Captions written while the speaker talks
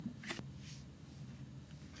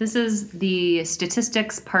This is the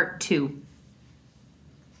statistics part 2.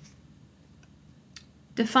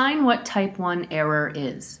 Define what type 1 error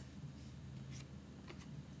is.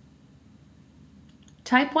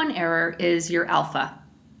 Type 1 error is your alpha,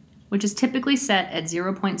 which is typically set at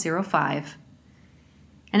 0.05.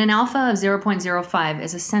 And an alpha of 0.05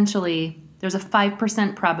 is essentially, there's a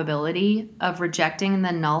 5% probability of rejecting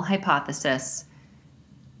the null hypothesis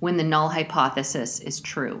when the null hypothesis is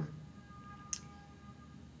true.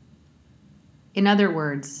 In other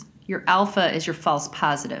words, your alpha is your false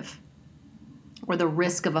positive, or the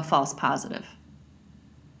risk of a false positive.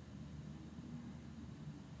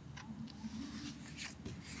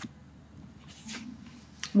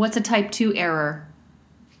 What's a type 2 error?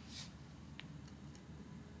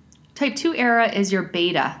 Type 2 error is your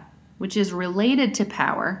beta, which is related to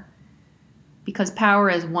power because power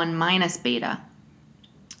is 1 minus beta.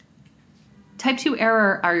 Type 2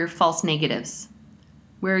 error are your false negatives,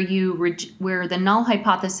 where the null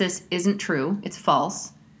hypothesis isn't true, it's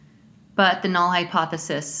false, but the null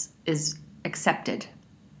hypothesis is accepted.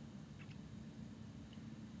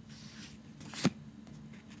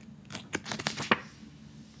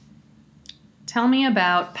 Tell me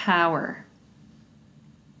about power.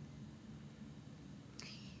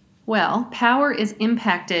 Well, power is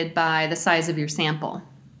impacted by the size of your sample.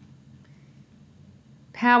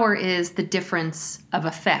 Power is the difference of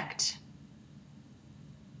effect.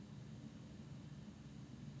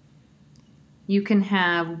 You can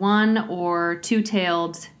have one or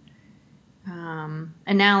two-tailed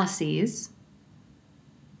analyses.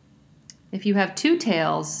 If you have two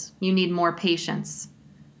tails, you need more patience.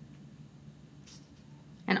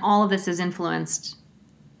 And all of this is influenced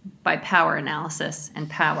by power analysis and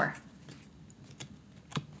power.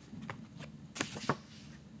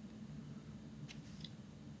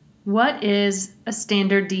 What is a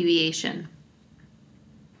standard deviation?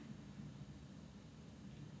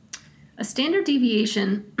 A standard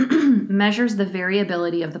deviation measures the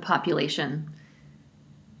variability of the population.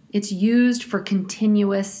 It's used for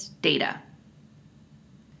continuous data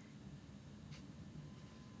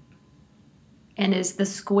and is the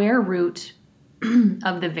square root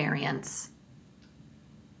of the variance.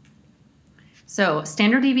 So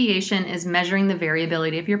standard deviation is measuring the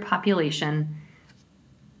variability of your population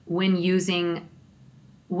when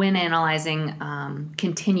analyzing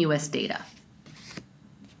continuous data.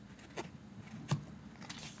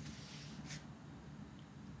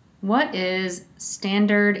 What is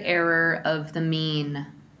standard error of the mean?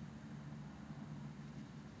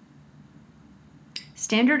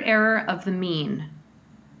 Standard error of the mean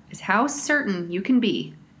is how certain you can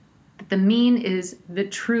be that the mean is the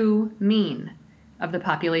true mean of the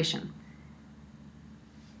population.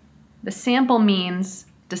 The sample means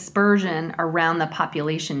dispersion around the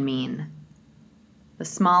population mean. The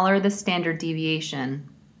smaller the standard deviation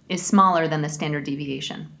is smaller than the standard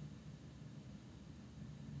deviation.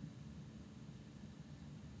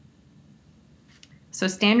 So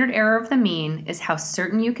standard error of the mean is how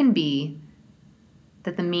certain you can be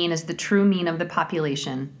that the mean is the true mean of the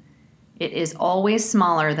population. It is always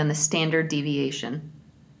smaller than the standard deviation.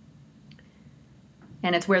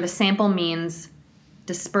 And it's where the sample means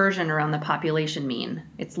dispersion around the population mean.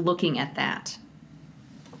 It's looking at that.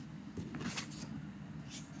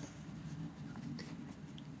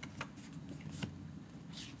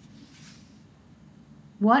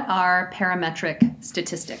 What are parametric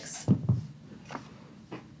statistics?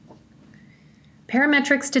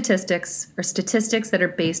 Parametric statistics are statistics that are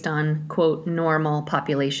based on, quote, normal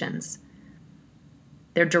populations.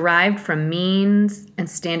 They're derived from means and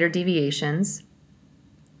standard deviations,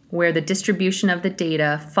 where the distribution of the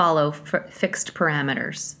data follow fixed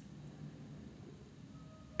parameters.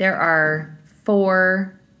 There are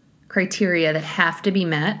 4 criteria that have to be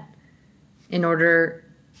met in order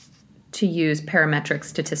to use parametric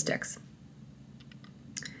statistics.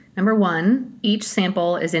 Number 1, each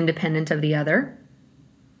sample is independent of the other.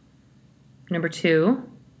 Number 2,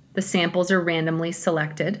 the samples are randomly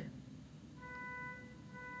selected.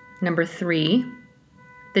 Number 3,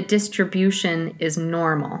 the distribution is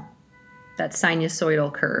normal, that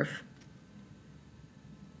sinusoidal curve.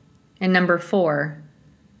 And number 4,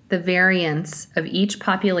 the variance of each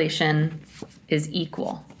population is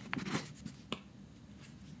equal.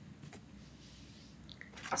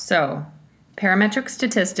 So, parametric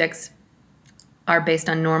statistics are based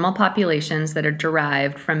on normal populations that are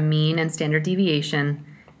derived from mean and standard deviation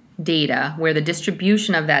data, where the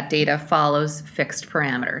distribution of that data follows fixed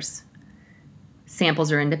parameters.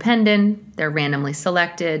 Samples are independent, they're randomly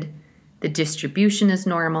selected, the distribution is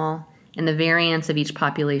normal, and the variance of each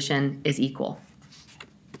population is equal.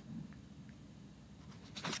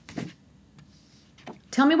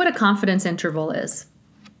 Tell me what a confidence interval is.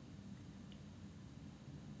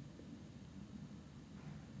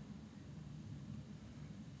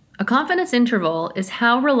 A confidence interval is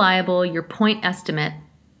how reliable your point estimate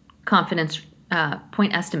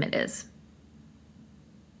is.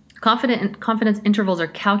 Confidence intervals are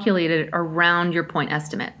calculated around your point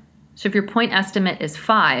estimate. So if your point estimate is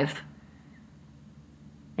 5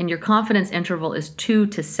 and your confidence interval is 2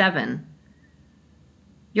 to 7,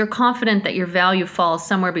 you're confident that your value falls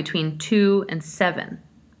somewhere between 2 and 7.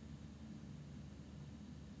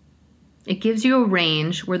 It gives you a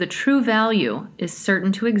range where the true value is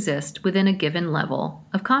certain to exist within a given level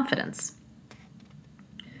of confidence.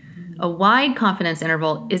 A wide confidence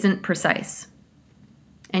interval isn't precise,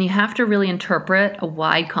 and you have to really interpret a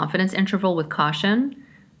wide confidence interval with caution,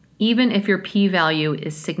 even if your p-value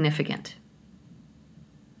is significant.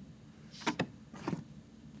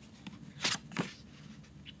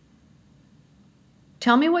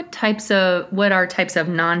 Tell me what are types of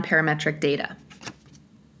non-parametric data?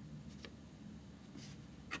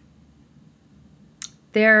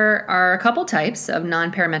 There are a couple types of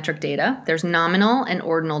non-parametric data. There's nominal and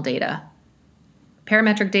ordinal data.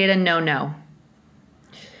 Parametric data, no.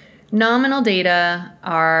 Nominal data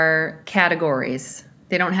are categories.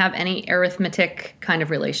 They don't have any arithmetic kind of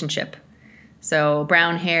relationship. So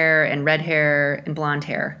brown hair and red hair and blonde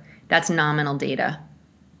hair, that's nominal data.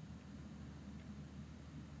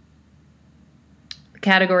 The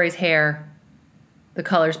category's hair, the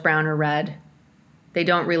color's brown or red. They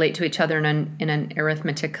don't relate to each other in an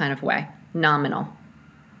arithmetic kind of way. Nominal.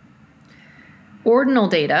 Ordinal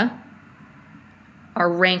data are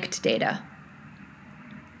ranked data.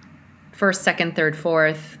 First, second, third,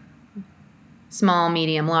 fourth, small,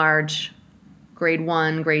 medium, large, grade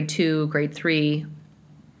 1, grade 2, grade 3.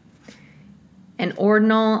 And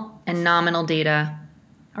ordinal and nominal data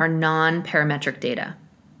are non-parametric data.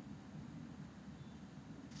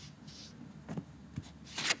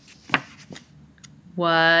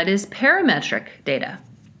 What is parametric data?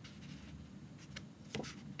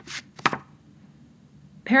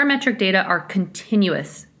 Parametric data are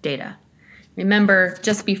continuous data. Remember,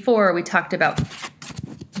 just before we talked about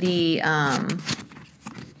the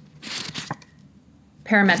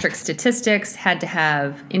parametric statistics had to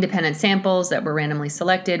have independent samples that were randomly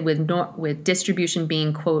selected with distribution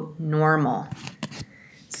being, quote, normal.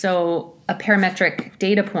 So a parametric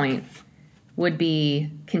data point would be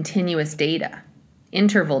continuous data.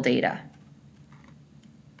 Interval data.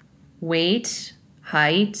 Weight,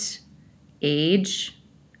 height, age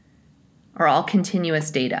are all continuous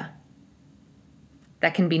data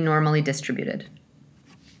that can be normally distributed.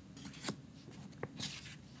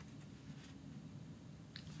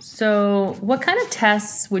 So what kind of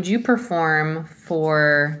tests would you perform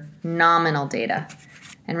for nominal data?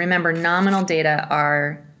 And remember, nominal data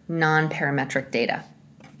are non-parametric data.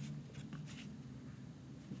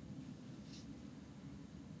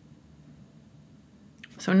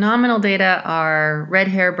 So nominal data are red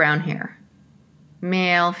hair, brown hair,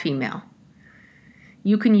 male, female.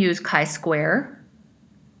 You can use chi-square.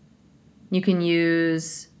 You can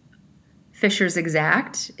use Fisher's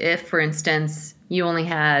exact if, for instance, you only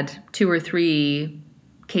had 2 or 3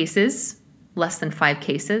 cases, less than 5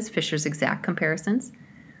 cases, Fisher's exact comparisons.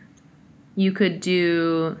 You could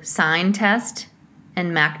do sign test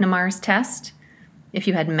and McNemar's test if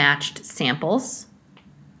you had matched samples.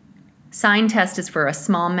 Sign test is for a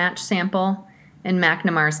small match sample, and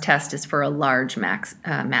McNemar's test is for a large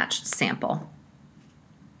matched sample.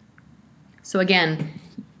 So again,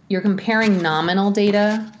 you're comparing nominal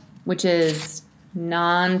data, which is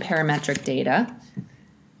non-parametric data,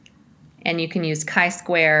 and you can use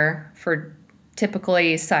chi-square for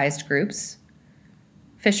typically sized groups,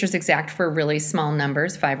 Fisher's exact for really small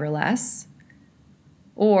numbers, 5 or less,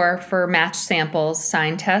 or for matched samples,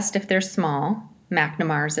 sign test if they're small,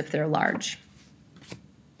 McNemar's if they're large.